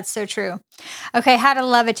 That's so true. Okay, how to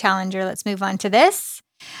love a challenger. Let's move on to this.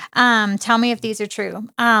 Tell me if these are true.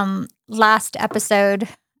 Last episode,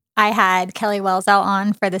 I had Kelly Wells-out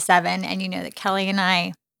on for the 7, and you know that Kelly and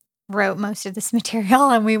I wrote most of this material,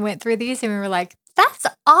 and we went through these, and we were like, that's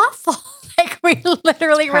awful. Like, we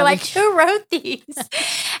literally were like, who wrote these?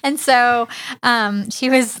 And so she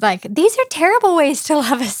was like, these are terrible ways to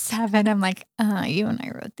love a 7. I'm like, you and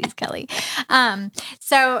I wrote these, Kelly.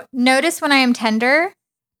 So notice when I am tender,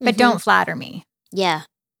 but don't flatter me. Yeah.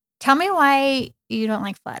 Tell me why you don't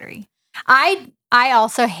like flattery. I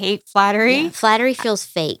also hate flattery. Yeah, flattery feels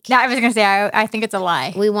fake. I was going to say, I think it's a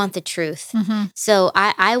lie. We want the truth. So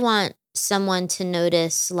I want someone to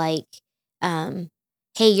notice, like,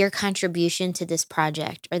 hey, your contribution to this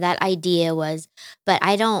project or that idea was, but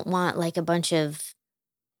I don't want like a bunch of,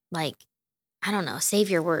 like, I don't know, save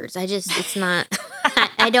your words. It's not,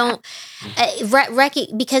 I don't,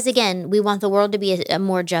 because again, we want the world to be a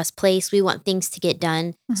more just place. We want things to get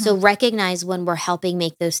done. So recognize when we're helping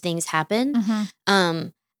make those things happen.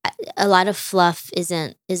 A lot of fluff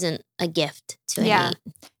isn't a gift to an 8.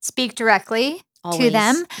 Speak directly to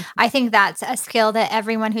them. I think that's a skill that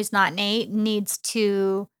everyone who's not an 8 needs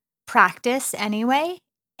to practice anyway.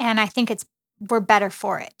 And I think we're better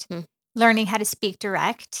for it. Learning how to speak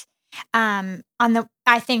direct. I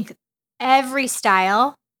think every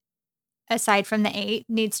style, aside from the 8,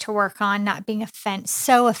 needs to work on not being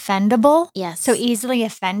so offendable. Yes. So easily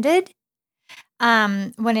offended.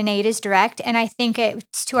 When an 8 is direct. And I think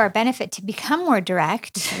it's to our benefit to become more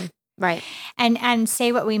direct. Right. And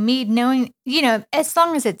say what we mean, knowing, as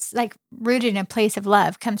long as it's like rooted in a place of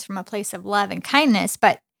love, comes from a place of love and kindness,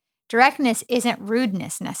 but directness isn't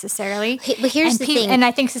rudeness necessarily. But here's the thing. And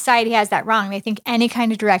I think society has that wrong. They think any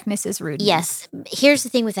kind of directness is rudeness. Yes. Here's the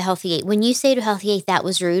thing with a healthy 8. When you say to a healthy 8, that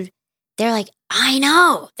was rude, they're like, I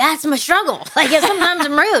know, that's my struggle. Like, sometimes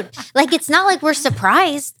I'm rude. Like, it's not like we're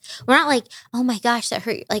surprised. We're not like, oh my gosh, that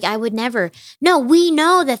hurt. Like, I would never. No, we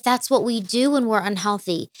know that that's what we do when we're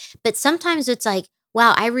unhealthy. But sometimes it's like,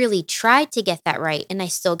 wow, I really tried to get that right and I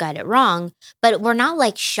still got it wrong. But we're not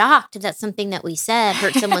like shocked that something that we said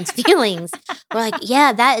hurt someone's feelings. We're like,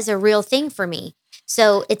 yeah, that is a real thing for me.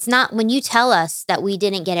 So it's not, when you tell us that we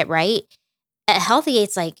didn't get it right, a healthy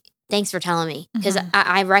 8's like, thanks for telling me, because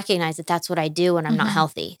I recognize that that's what I do when I'm not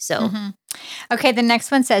healthy. So, okay, the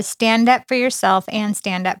next one says, stand up for yourself and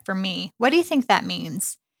stand up for me. What do you think that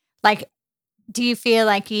means? Like, do you feel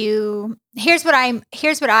like here's what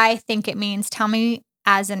I think it means. Tell me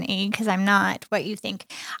as an 8, because I'm not, what you think.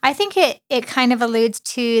 I think it kind of alludes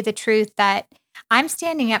to the truth that I'm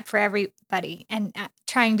standing up for everybody and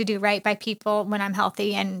trying to do right by people when I'm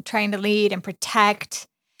healthy and trying to lead and protect,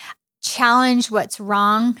 challenge what's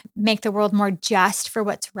wrong, make the world more just for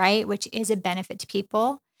what's right, which is a benefit to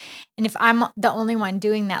people. And if I'm the only one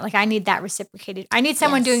doing that, like, I need that reciprocated. I need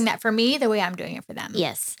someone doing that for me the way I'm doing it for them.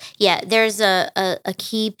 Yes. Yeah. There's a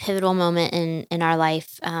key pivotal moment in our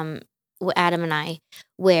life, Adam and I,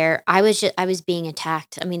 where I was being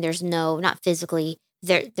attacked. I mean, there's not physically,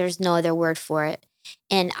 there's no other word for it.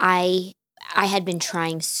 And I had been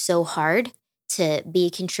trying so hard to be a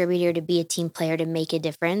contributor, to be a team player, to make a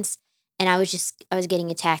difference. And I was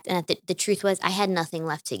getting attacked. And the truth was, I had nothing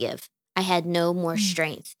left to give. I had no more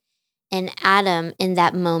strength. And Adam, in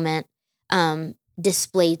that moment,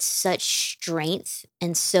 displayed such strength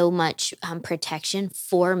and so much protection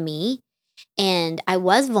for me. And I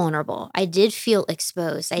was vulnerable. I did feel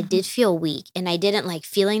exposed. I did feel weak. And I didn't like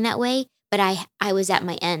feeling that way. But I was at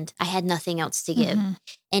my end. I had nothing else to give.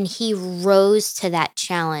 And he rose to that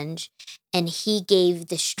challenge. And he gave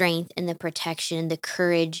the strength and the protection, the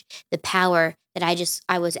courage, the power that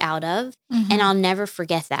I was out of. And I'll never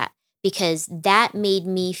forget that, because that made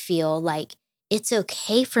me feel like it's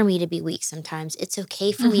okay for me to be weak sometimes. It's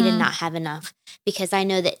okay for me to not have enough, because I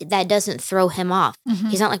know that doesn't throw him off.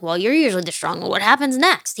 He's not like, well, you're usually the strong one. What happens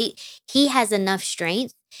next? He has enough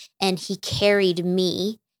strength, and he carried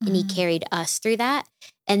me and he carried us through that.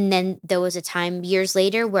 And then there was a time years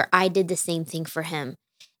later where I did the same thing for him.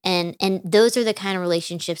 And those are the kind of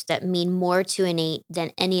relationships that mean more to an 8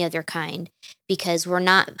 than any other kind, because we're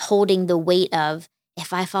not holding the weight of,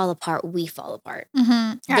 if I fall apart, we fall apart.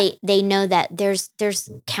 They know that there's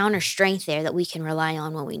counter strength there that we can rely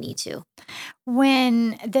on when we need to.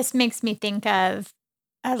 When this makes me think of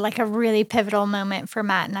like a really pivotal moment for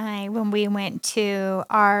Matt and I when we went to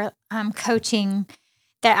our coaching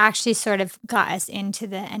that actually sort of got us into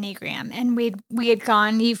the Enneagram. And we had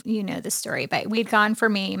gone, you know the story, but we'd gone for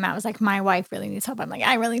me. Matt was like, my wife really needs help. I'm like,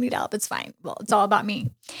 I really need help. It's fine. Well, it's all about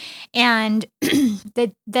me. And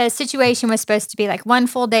the situation was supposed to be like one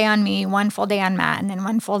full day on me, one full day on Matt, and then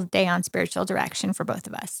one full day on spiritual direction for both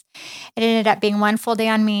of us. It ended up being one full day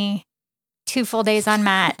on me, 2 full days on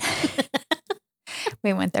Matt.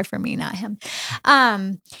 We went there for me, not him.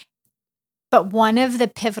 But one of the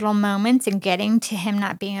pivotal moments in getting to him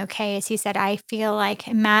not being okay is he said, I feel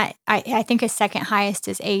like Matt, I think his second highest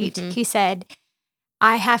is 8. He said,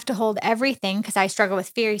 I have to hold everything because I struggle with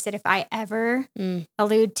fear. He said, if I ever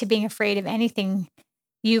allude to being afraid of anything,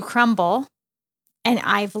 you crumble. And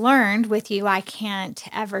I've learned with you, I can't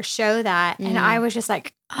ever show that. And I was just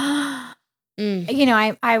like, you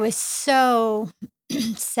know, I was so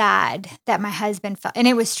sad that my husband felt, and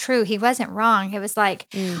it was true. He wasn't wrong. It was like,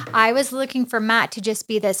 I was looking for Matt to just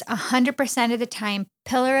be this 100% of the time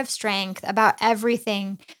pillar of strength about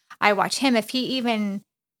everything. I watch him. If he even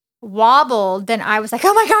wobbled, then I was like,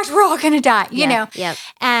 oh my gosh, we're all going to die, you know? Yep.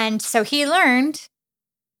 And so he learned,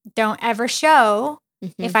 don't ever show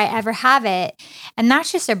if I ever have it. And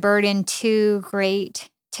that's just a burden too great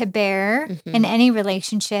to bear in any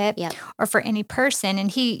relationship or for any person. And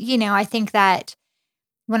he, you know, I think that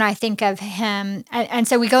when I think of him, and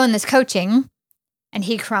so we go in this coaching and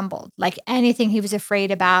he crumbled, like anything he was afraid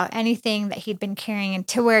about, anything that he'd been carrying, and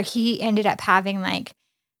to where he ended up having like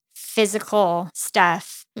physical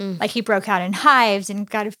stuff. Like he broke out in hives and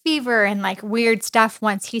got a fever and like weird stuff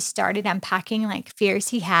once he started unpacking like fears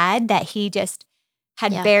he had that he just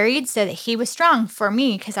had buried so that he was strong for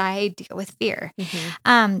me because I deal with fear.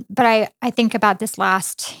 But I think about this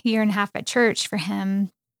last year and a half at church for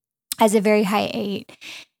him as a very high 8,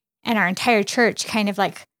 and our entire church kind of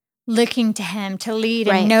like looking to him to lead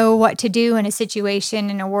and know what to do in a situation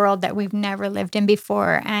in a world that we've never lived in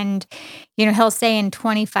before. And, you know, he'll say in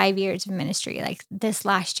 25 years of ministry, like this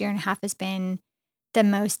last year and a half has been the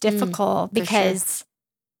most difficult because,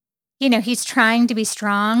 you know, he's trying to be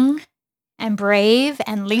strong and brave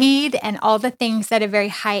and lead and all the things that a very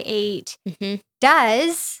high 8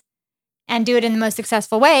 does, and do it in the most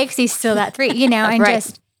successful way because he's still that 3, you know, and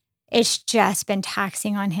just, it's just been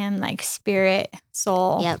taxing on him, like spirit,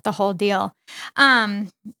 soul, the whole deal.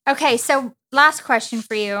 Okay, so last question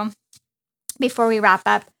for you before we wrap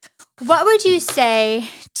up. What would you say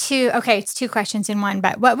to, okay, it's 2 questions in one,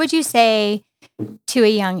 but what would you say to a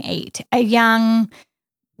young 8, a young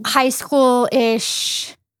high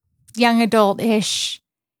school-ish, young adult-ish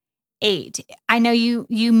 8? I know you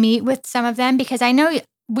meet with some of them because I know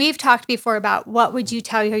we've talked before about what would you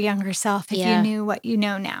tell your younger self if you knew what you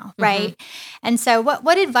know now, right? And so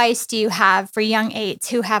what advice do you have for young 8s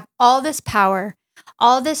who have all this power,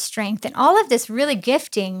 all this strength, and all of this really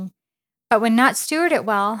gifting, but when not stewarded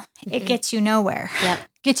well, it gets you nowhere.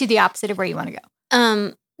 Gets you the opposite of where you want to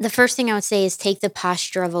go. The first thing I would say is take the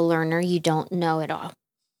posture of a learner. You don't know it all.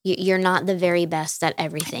 You're not the very best at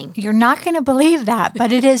everything. You're not going to believe that,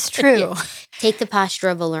 but it is true. Take the posture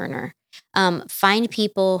of a learner. Find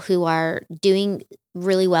people who are doing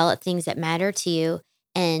really well at things that matter to you,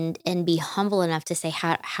 and be humble enough to say,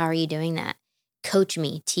 how are you doing that? Coach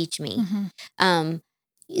me, teach me.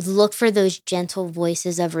 Look for those gentle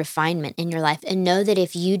voices of refinement in your life, and know that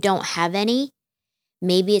if you don't have any,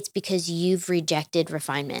 maybe it's because you've rejected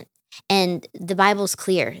refinement. And the Bible's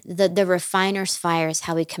clear. The refiner's fire is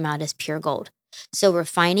how we come out as pure gold. So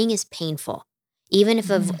refining is painful. Even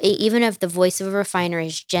if the voice of a refiner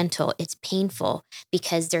is gentle, it's painful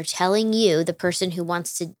because they're telling you, the person who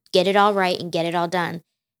wants to get it all right and get it all done,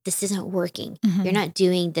 this isn't working. You're not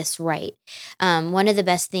doing this right. One of the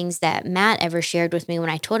best things that Matt ever shared with me when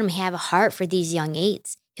I told him, hey, I have a heart for these young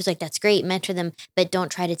 8s. He was like, that's great, mentor them, but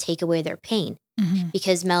don't try to take away their pain.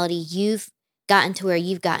 Because Melody, you've gotten to where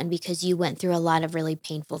you've gotten because you went through a lot of really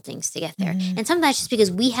painful things to get there. And sometimes just because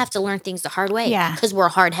we have to learn things the hard way because we're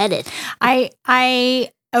hard-headed. I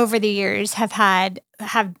over the years have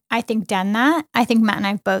I think done that. I think Matt and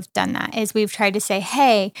I've both done that, is we've tried to say,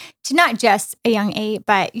 hey, to not just a young 8,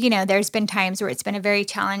 but you know, there's been times where it's been a very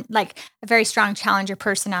strong challenger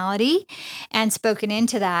personality, and spoken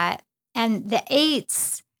into that. And the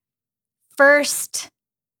 8's first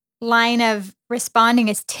line of responding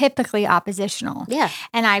is typically oppositional. Yeah.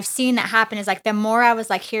 And I've seen that happen is like the more I was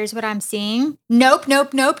like, here's what I'm seeing. Nope,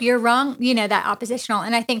 nope, nope, you're wrong. That oppositional.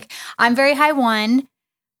 And I think I'm very high one.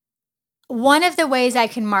 One of the ways I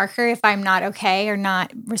can mark her if I'm not okay or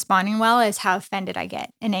not responding well is how offended I get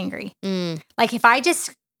and angry. Like if I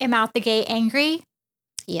just am out the gate angry,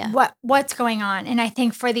 what's going on? And I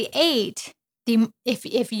think for the 8,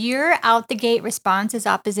 if your out the gate response is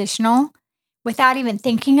oppositional, without even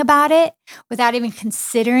thinking about it, without even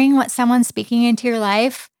considering what someone's speaking into your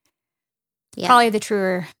life, probably the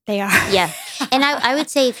truer they are. Yeah. And I would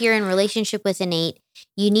say if you're in relationship with an 8,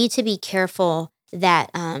 you need to be careful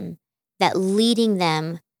that that leading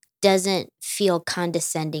them doesn't feel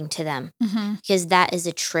condescending to them, because that is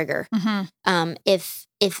a trigger.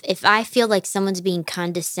 If I feel like someone's being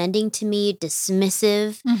condescending to me,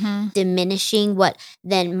 dismissive, diminishing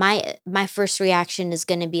then my first reaction is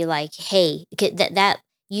going to be like, hey, that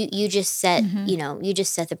you just set you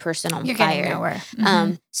just set the person on You're fire. getting nowhere.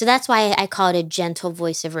 So that's why I call it a gentle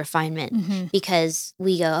voice of refinement, because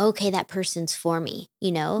we go, okay, that person's for me.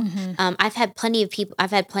 I've had plenty of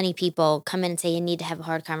people come in and say, I need to have a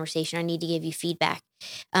hard conversation. I need to give you feedback.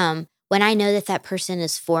 When I know that person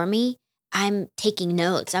is for me, I'm taking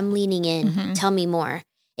notes. I'm leaning in. Tell me more.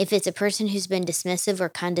 If it's a person who's been dismissive or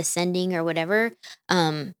condescending or whatever,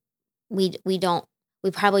 we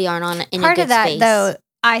probably aren't on in Part a good of that, space. though,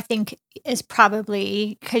 I think is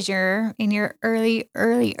probably because you're in your early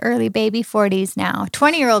baby 40s now.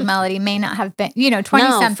 20-year-old Melody may not have been,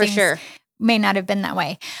 20-somethings for sure. may not have been that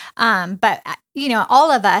way. But,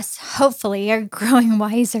 all of us hopefully are growing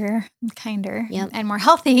wiser, kinder, and more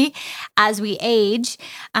healthy as we age,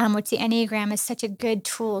 which the Enneagram is such a good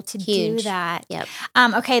tool to do that. Yep.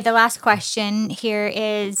 Okay, the last question here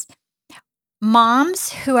is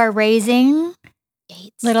moms who are raising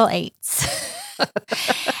little 8s.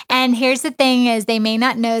 And here's the thing is they may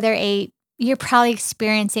not know they're 8. You're probably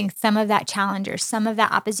experiencing some of that challenge or some of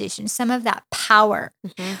that opposition, some of that power.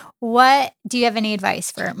 What do you have any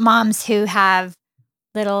advice for moms who have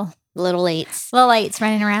little 8s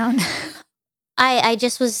running around? I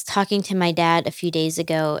just was talking to my dad a few days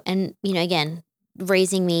ago, and again,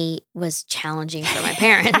 raising me was challenging for my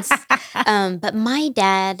parents. But my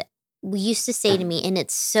dad used to say to me, and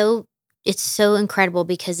it's so incredible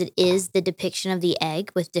because it is the depiction of the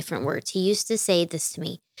egg with different words. He used to say this to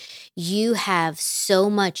me: you have so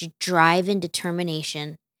much drive and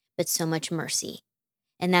determination, but so much mercy.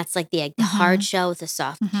 And that's like the egg, the hard shell with the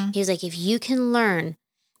soft. He was like, if you can learn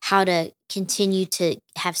how to continue to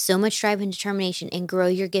have so much drive and determination and grow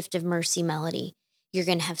your gift of mercy, Melody, you're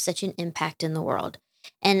going to have such an impact in the world.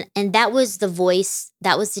 And that was the voice,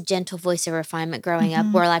 that was the gentle voice of refinement growing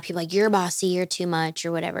up, where a lot of people are like, you're bossy, you're too much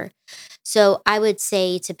or whatever. So I would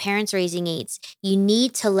say to parents raising 8s, you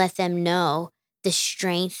need to let them know the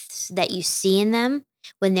strengths that you see in them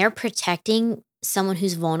when they're protecting someone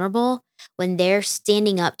who's vulnerable, when they're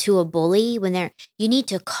standing up to a bully, you need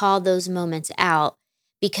to call those moments out,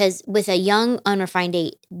 because with a young unrefined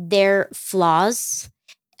 8, their flaws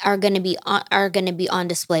are going to be on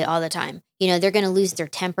display all the time. They're going to lose their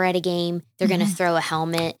temper at a game. They're going to throw a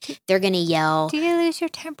helmet. They're going to yell. Do you lose your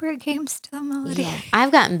temper at games still, Melody? Yeah,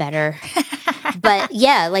 I've gotten better. But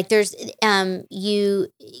yeah, like there's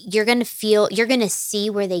you're going to see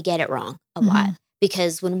where they get it wrong a lot.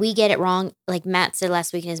 Because when we get it wrong, like Matt said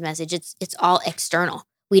last week in his message, it's all external.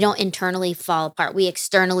 We don't internally fall apart. We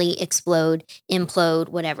externally explode, implode,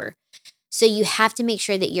 whatever. So you have to make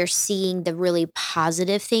sure that you're seeing the really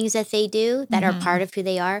positive things that they do that are part of who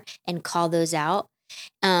they are and call those out.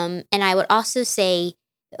 And I would also say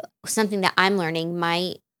something that I'm learning,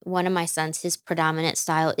 one of my sons, his predominant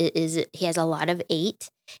style is he has a lot of 8.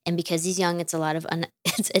 And because he's young, it's a lot of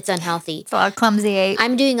it's unhealthy. It's a lot of clumsy 8.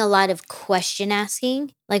 I'm doing a lot of question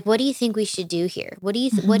asking. Like, what do you think we should do here? What do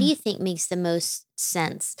you think makes the most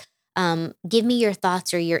sense? Give me your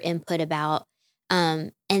thoughts or your input about.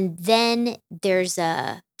 And then there's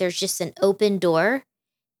just an open door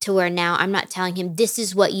to where now I'm not telling him this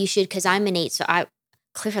is what you should, because I'm an 8, so I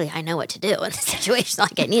know what to do in this situation.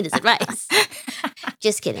 Like I need his advice.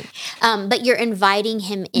 Just kidding. But you're inviting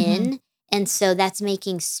him in. And so that's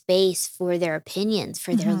making space for their opinions,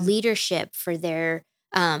 for their leadership, for their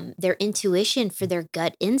intuition, for their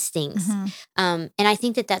gut instincts. And I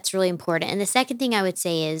think that that's really important. And the second thing I would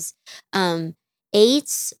say is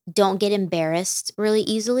 8s don't get embarrassed really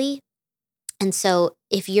easily. And so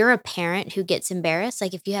if you're a parent who gets embarrassed,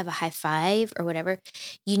 like if you have a high five or whatever,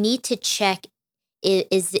 you need to check,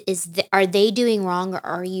 are they doing wrong, or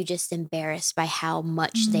are you just embarrassed by how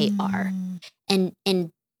much they are? And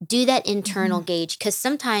do that internal gauge, because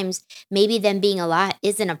sometimes maybe them being a lot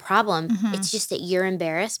isn't a problem. It's just that you're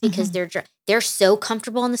embarrassed because they're so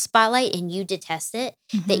comfortable in the spotlight and you detest it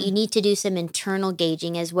that you need to do some internal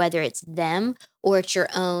gauging as whether it's them or it's your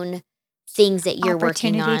own things that you're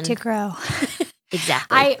working on. Opportunity to grow.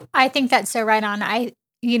 Exactly. I think that's so right on.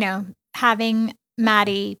 Having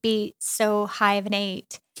Maddie be so high of an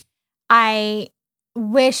 8, I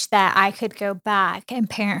wish that I could go back and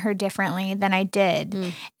parent her differently than I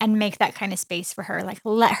did and make that kind of space for her. Like,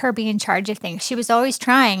 let her be in charge of things. She was always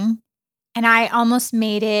trying, and I almost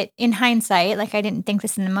made it, in hindsight, like I didn't think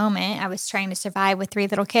this in the moment. I was trying to survive with 3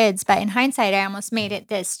 little kids, but in hindsight, I almost made it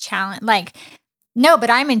this challenge. Like, no, but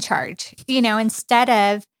I'm in charge, instead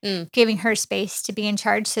of giving her space to be in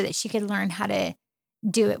charge so that she could learn how to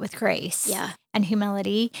do it with grace and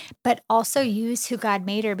humility, but also use who God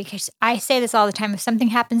made her. Because I say this all the time, if something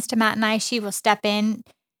happens to Matt and I, she will step in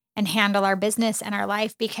and handle our business and our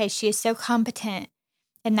life because she is so competent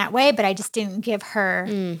in that way. But I just didn't give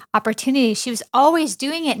her opportunity. She was always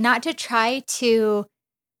doing it, not to try to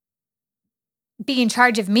be in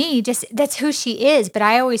charge of me, just that's who she is. But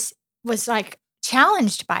I always was like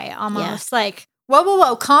challenged by it, almost like,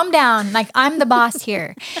 whoa, calm down. Like, I'm the boss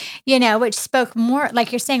here, which spoke more,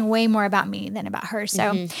 like you're saying, way more about me than about her.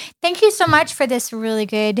 So thank you so much for this really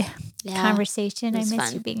good conversation. I miss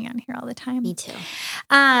fun. you being on here all the time. Me too.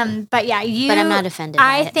 But I'm not offended by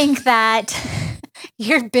I it. think that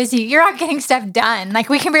you're busy. You're not getting stuff done. Like,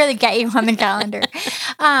 we can barely get you on the calendar.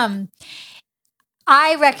 I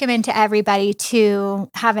recommend to everybody to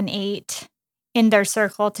have an 8 in their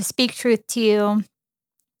circle, to speak truth to you,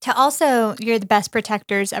 to also, you're the best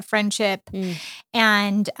protectors of friendship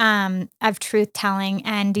and of truth telling.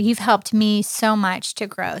 And you've helped me so much to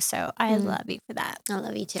grow. So I love you for that. I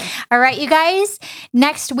love you too. All right, you guys,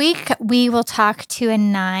 next week we will talk to a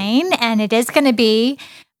 9, and it is going to be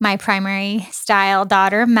my primary style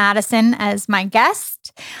daughter, Madison, as my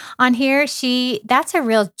guest on here. That's a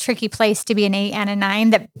real tricky place to be an 8 and a 9,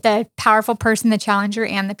 the powerful person, the challenger,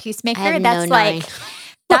 and the peacemaker. I have That's no like 9.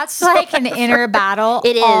 That's like an inner battle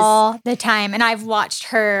It is. all the time. And I've watched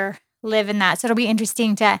her live in that. So it'll be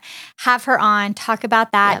interesting to have her on, talk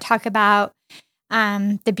about that, talk about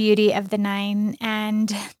the beauty of the 9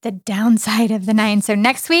 and the downside of the 9. So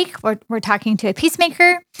next week, we're talking to a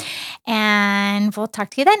peacemaker, and we'll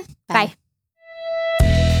talk to you then. Bye.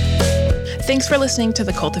 Thanks for listening to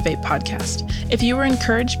the Cultivate podcast. If you were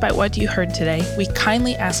encouraged by what you heard today, we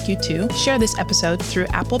kindly ask you to share this episode through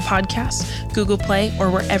Apple Podcasts, Google Play, or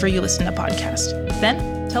wherever you listen to podcasts.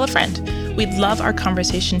 Then tell a friend. We'd love our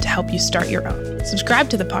conversation to help you start your own. Subscribe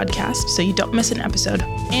to the podcast so you don't miss an episode,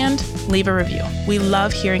 and leave a review. We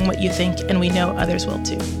love hearing what you think, and we know others will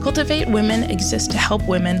too. Cultivate Women exists to help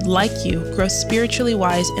women like you grow spiritually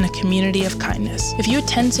wise in a community of kindness. If you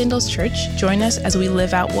attend Sandals Church, join us as we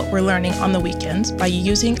live out what we're learning on the weekends by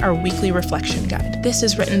using our weekly reflection guide. This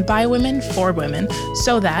is written by women for women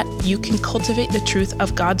so that you can cultivate the truth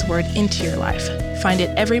of God's word into your life. Find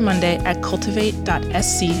it every Monday at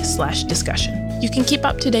cultivate.sc/discussion. You can keep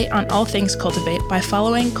up to date on all things Cultivate by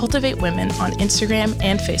following Cultivate Women on Instagram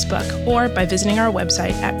and Facebook, or by visiting our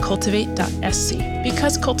website at cultivate.sc.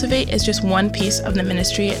 Because Cultivate is just one piece of the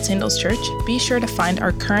ministry at Sandals Church, be sure to find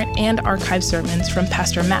our current and archived sermons from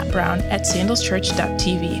Pastor Matt Brown at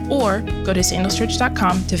sandalschurch.tv, or go to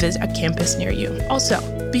sandalschurch.com to visit a campus near you. Also,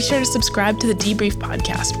 be sure to subscribe to the Debrief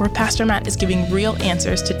podcast, where Pastor Matt is giving real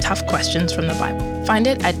answers to tough questions from the Bible. Find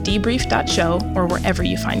it at debrief.show or wherever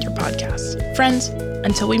you find your podcasts. Friends,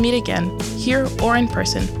 until we meet again, here or in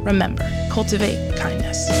person, remember, cultivate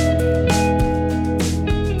kindness.